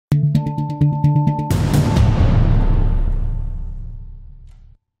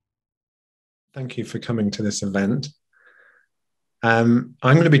Thank you for coming to this event. I'm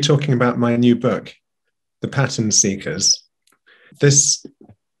going to be talking about my new book, The Pattern Seekers. This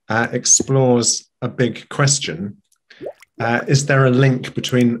explores a big question. Is there a link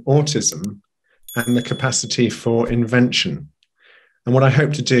between autism and the capacity for invention? And what I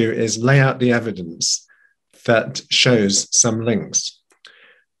hope to do is lay out the evidence that shows some links.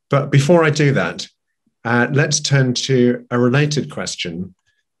 But before I do that, let's turn to a related question.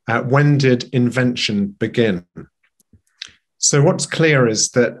 When did invention begin? So what's clear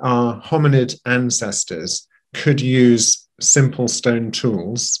is that our hominid ancestors could use simple stone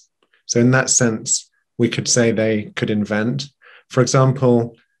tools. So in that sense, we could say they could invent. For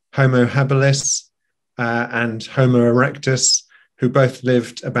example, Homo habilis and Homo erectus, who both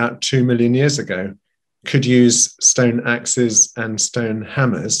lived about 2 million years ago, could use stone axes and stone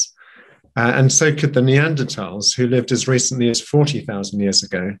hammers. And so could the Neanderthals, who lived as recently as 40,000 years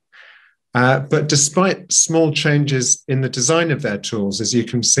ago. But despite small changes in the design of their tools, as you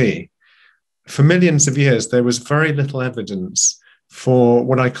can see, for millions of years, there was very little evidence for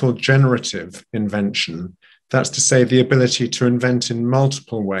what I call generative invention. That's to say, the ability to invent in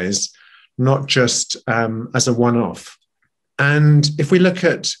multiple ways, not just as a one-off. And if we look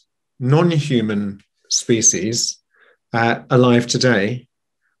at non-human species alive today,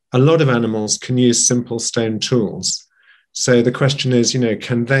 a lot of animals can use simple stone tools. So the question is,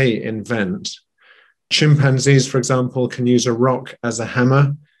 can they invent? Chimpanzees, for example, can use a rock as a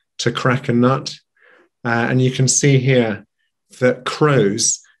hammer to crack a nut. And you can see here that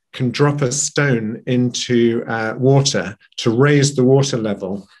crows can drop a stone into water to raise the water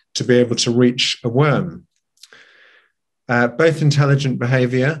level to be able to reach a worm. Both intelligent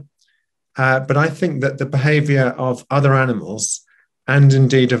behavior, but I think that the behavior of other animals and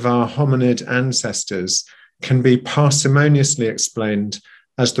indeed of our hominid ancestors can be parsimoniously explained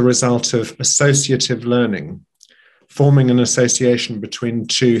as the result of associative learning, forming an association between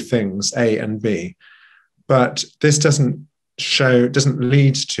two things, A and B. But this doesn't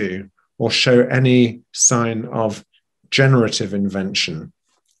lead to or show any sign of generative invention.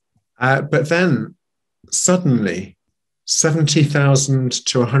 But then suddenly, 70,000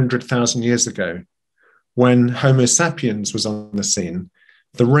 to 100,000 years ago, when Homo sapiens was on the scene,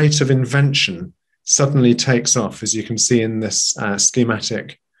 the rate of invention suddenly takes off, as you can see in this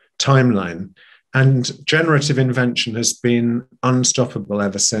schematic timeline. And generative invention has been unstoppable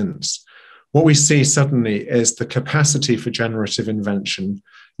ever since. What we see suddenly is the capacity for generative invention,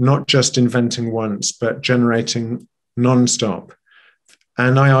 not just inventing once, but generating non-stop.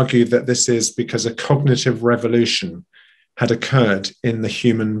 And I argue that this is because a cognitive revolution had occurred in the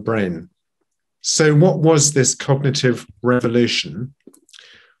human brain. So what was this cognitive revolution?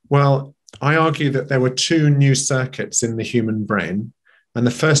 Well, I argue that there were two new circuits in the human brain. And the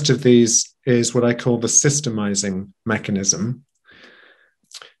first of these is what I call the systemizing mechanism.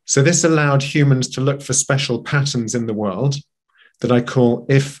 So this allowed humans to look for special patterns in the world that I call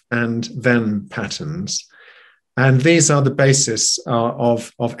if and then patterns. And these are the basis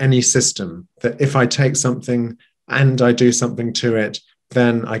of any system, that if I take something and I do something to it,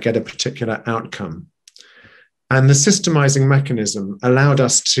 then I get a particular outcome. And the systemizing mechanism allowed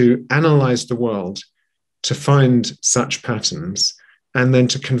us to analyze the world, to find such patterns, and then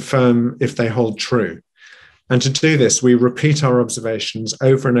to confirm if they hold true. And to do this, we repeat our observations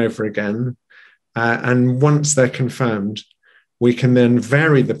over and over again. And once they're confirmed, we can then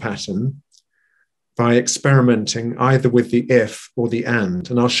vary the pattern by experimenting either with the if or the and.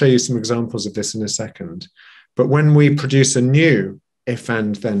 And I'll show you some examples of this in a second. But when we produce a new if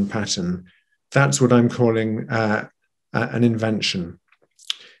and then pattern, that's what I'm calling an invention.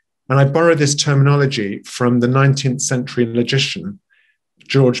 And I borrow this terminology from the 19th century logician,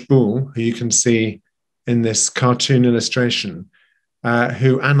 George Boole, who you can see in this cartoon illustration,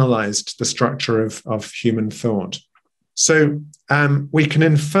 who analyzed the structure of human thought. So we can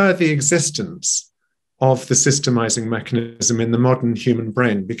infer the existence of the systemizing mechanism in the modern human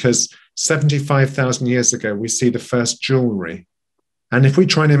brain because 75,000 years ago, we see the first jewelry. And if we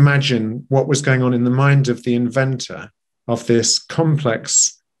try and imagine what was going on in the mind of the inventor of this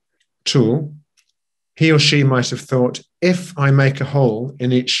complex tool, he or she might have thought, if I make a hole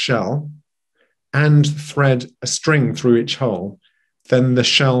in each shell and thread a string through each hole, then the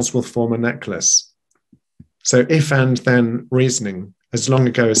shells will form a necklace. So if and then reasoning as long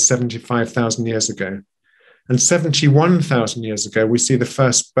ago as 75,000 years ago. And 71,000 years ago, we see the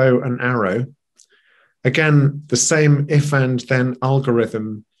first bow and arrow. Again, the same if and then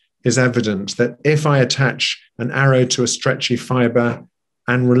algorithm is evident that if I attach an arrow to a stretchy fiber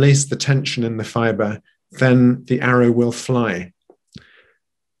and release the tension in the fiber, then the arrow will fly.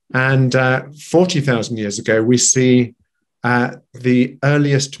 And 40,000 years ago, we see the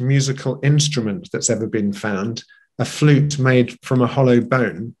earliest musical instrument that's ever been found, a flute made from a hollow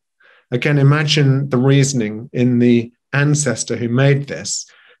bone. Again, imagine the reasoning in the ancestor who made this,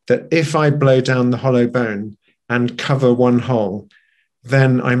 that if I blow down the hollow bone and cover one hole,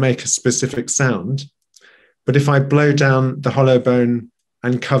 then I make a specific sound. But if I blow down the hollow bone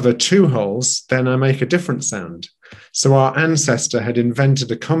and cover two holes, then I make a different sound. So our ancestor had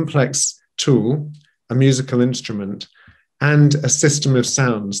invented a complex tool, a musical instrument, and a system of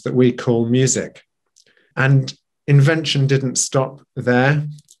sounds that we call music. And invention didn't stop there,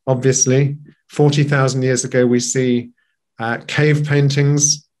 obviously. 40,000 years ago, we see cave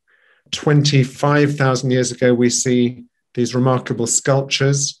paintings. 25,000 years ago, we see these remarkable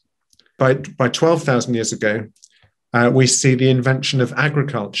sculptures. By 12,000 years ago, we see the invention of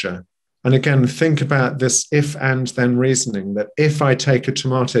agriculture. And again, think about this if and then reasoning, that if I take a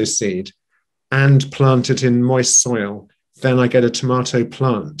tomato seed and plant it in moist soil, then I get a tomato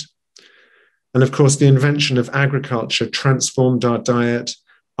plant. And of course, the invention of agriculture transformed our diet,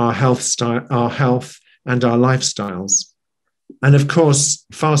 our health, and our lifestyles. And of course,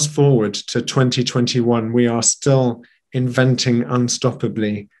 fast forward to 2021, we are still inventing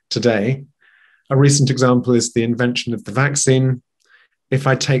unstoppably today. A recent example is the invention of the vaccine. If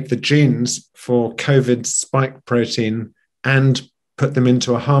I take the genes for COVID spike protein and put them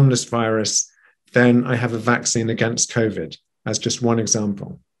into a harmless virus, then I have a vaccine against COVID, as just one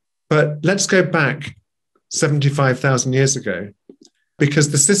example. But let's go back 75,000 years ago,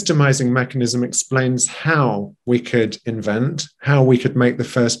 because the systemizing mechanism explains how we could invent, how we could make the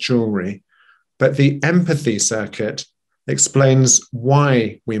first jewelry. But the empathy circuit explains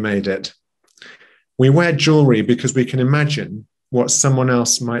why we made it. We wear jewelry because we can imagine what someone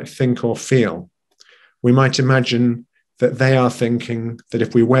else might think or feel. We might imagine that they are thinking that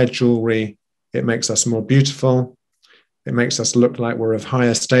if we wear jewelry, it makes us more beautiful, it makes us look like we're of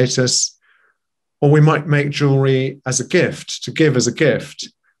higher status. Or we might make jewelry as a gift, to give as a gift,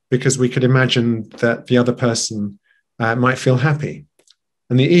 because we could imagine that the other person might feel happy.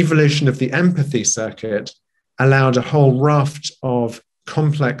 And the evolution of the empathy circuit allowed a whole raft of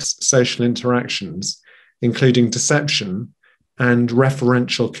complex social interactions, including deception and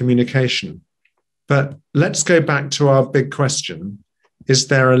referential communication. But let's go back to our big question. Is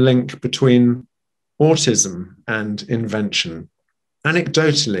there a link between autism and invention?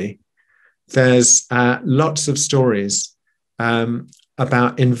 Anecdotally, there's lots of stories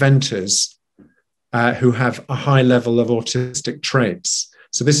about inventors who have a high level of autistic traits.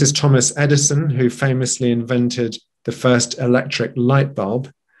 So this is Thomas Edison, who famously invented the first electric light bulb,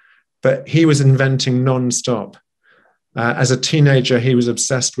 but he was inventing non-stop. As a teenager, he was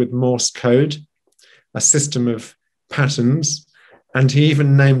obsessed with Morse code, a system of patterns, and he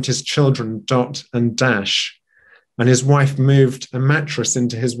even named his children Dot and Dash. And his wife moved a mattress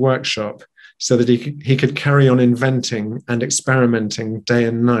into his workshop so that he could carry on inventing and experimenting day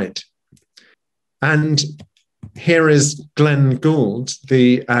and night. And here is Glenn Gould,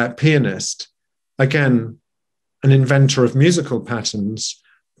 the pianist, again, an inventor of musical patterns,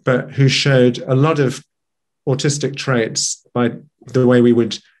 but who showed a lot of autistic traits by the way we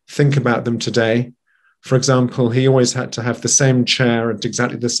would think about them today. For example, he always had to have the same chair at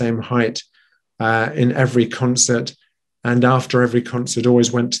exactly the same height in every concert, and after every concert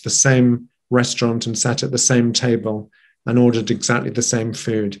always went to the same restaurant and sat at the same table and ordered exactly the same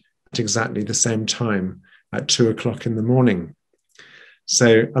food at exactly the same time at 2:00 in the morning.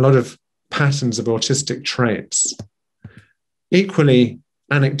 So a lot of patterns of autistic traits. Equally,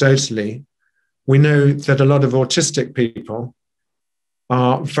 anecdotally, we know that a lot of autistic people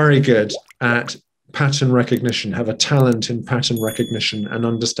are very good at pattern recognition, have a talent in pattern recognition and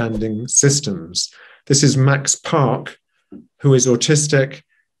understanding systems. This is Max Park, who is autistic,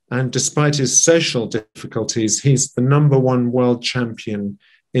 and despite his social difficulties, he's the #1 world champion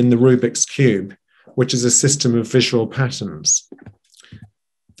in the Rubik's Cube, which is a system of visual patterns.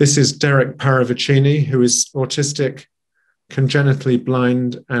 This is Derek Paravicini, who is autistic, congenitally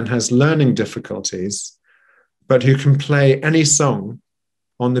blind, and has learning difficulties, but who can play any song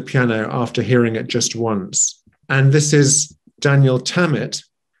on the piano after hearing it just once. And this is Daniel Tammet,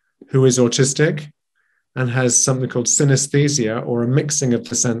 who is autistic and has something called synesthesia, or a mixing of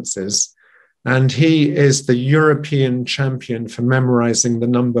the senses. And he is the European champion for memorizing the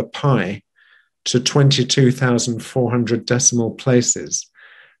number pi to 22,400 decimal places.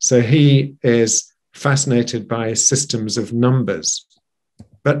 So he is fascinated by systems of numbers.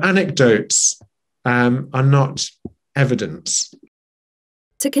 But anecdotes are not evidence.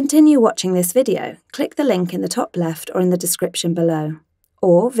 To continue watching this video, click the link in the top left or in the description below.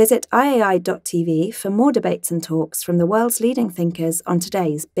 Or visit iai.tv for more debates and talks from the world's leading thinkers on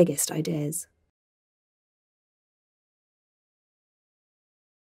today's biggest ideas.